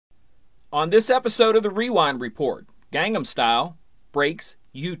On this episode of the Rewind Report, Gangnam Style breaks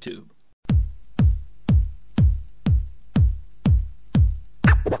YouTube.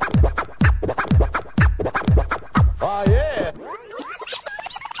 Oh, yeah.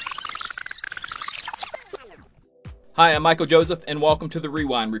 Hi, I'm Michael Joseph, and welcome to the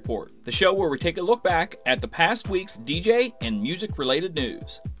Rewind Report, the show where we take a look back at the past week's DJ and music-related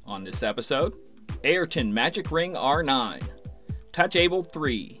news. On this episode, Ayrton MagicRing R9, Touchable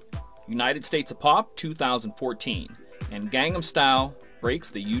 3, United States of Pop 2014, and Gangnam Style breaks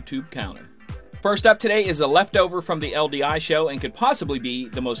the YouTube counter. First up today is a leftover from the LDI show and could possibly be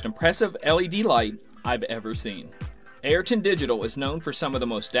the most impressive LED light I've ever seen. Ayrton Digital is known for some of the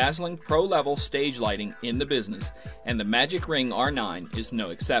most dazzling pro-level stage lighting in the business, and the MagicRing R9 is no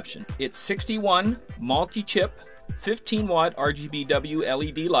exception. Its 61 multi-chip 15-watt RGBW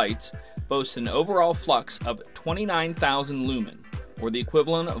LED lights boast an overall flux of 29,000 lumen, or the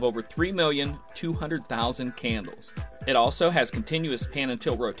equivalent of over 3,200,000 candles. It also has continuous pan and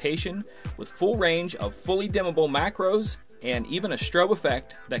tilt rotation with full range of fully dimmable macros and even a strobe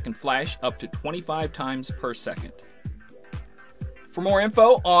effect that can flash up to 25 times per second. For more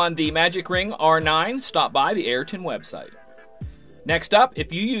info on the MagicRing R9, stop by the Ayrton website. Next up,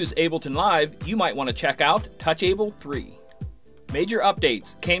 if you use Ableton Live, you might want to check out Touchable 3. Major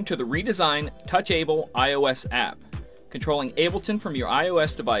updates came to the redesigned Touchable iOS app, controlling Ableton from your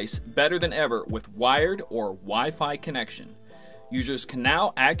iOS device better than ever with wired or Wi-Fi connection. Users can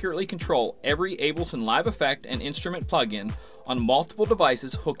now accurately control every Ableton Live effect and instrument plugin on multiple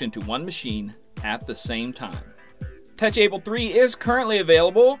devices hooked into one machine at the same time. Touchable 3 is currently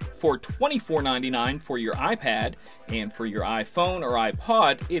available for $24.99 for your iPad, and for your iPhone or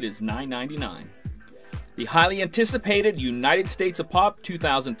iPod, it is $9.99. The highly anticipated United States of Pop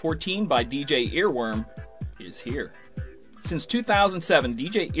 2014 by DJ Earworm is here. Since 2007,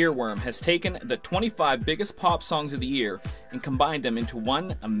 DJ Earworm has taken the 25 biggest pop songs of the year and combined them into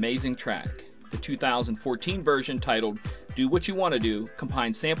one amazing track. The 2014 version, titled Do What You Want to Do,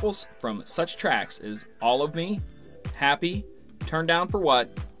 combines samples from such tracks as All of Me, Happy, Turn Down for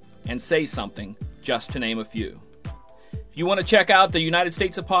What, and Say Something, just to name a few. If you want to check out the United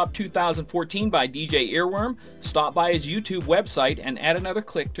States of Pop 2014 by DJ Earworm, stop by his YouTube website and add another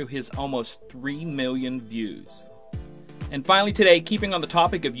click to his almost 3 million views. And finally today, keeping on the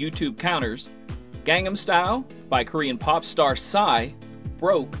topic of YouTube counters, Gangnam Style by Korean pop star Psy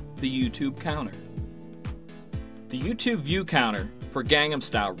broke the YouTube counter. The YouTube view counter for Gangnam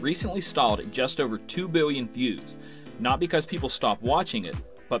Style recently stalled at just over 2 billion views, not because people stopped watching it,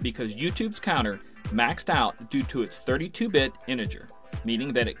 but because YouTube's counter maxed out due to its 32-bit integer,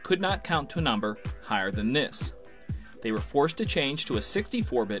 meaning that it could not count to a number higher than this. They were forced to change to a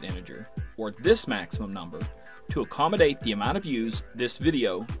 64-bit integer, or this maximum number, to accommodate the amount of views this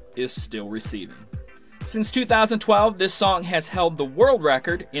video is still receiving. Since 2012, this song has held the world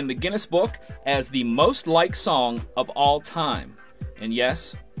record in the Guinness Book as the most liked song of all time. And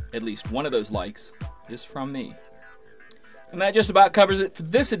yes, at least one of those likes is from me. And that just about covers it for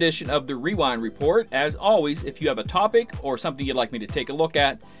this edition of the Rewind Report. As always, if you have a topic or something you'd like me to take a look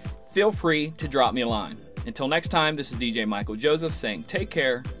at, feel free to drop me a line. Until next time, this is DJ Michael Joseph saying take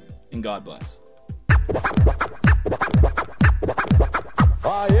care and God bless.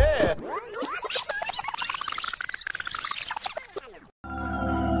 Oh, yeah.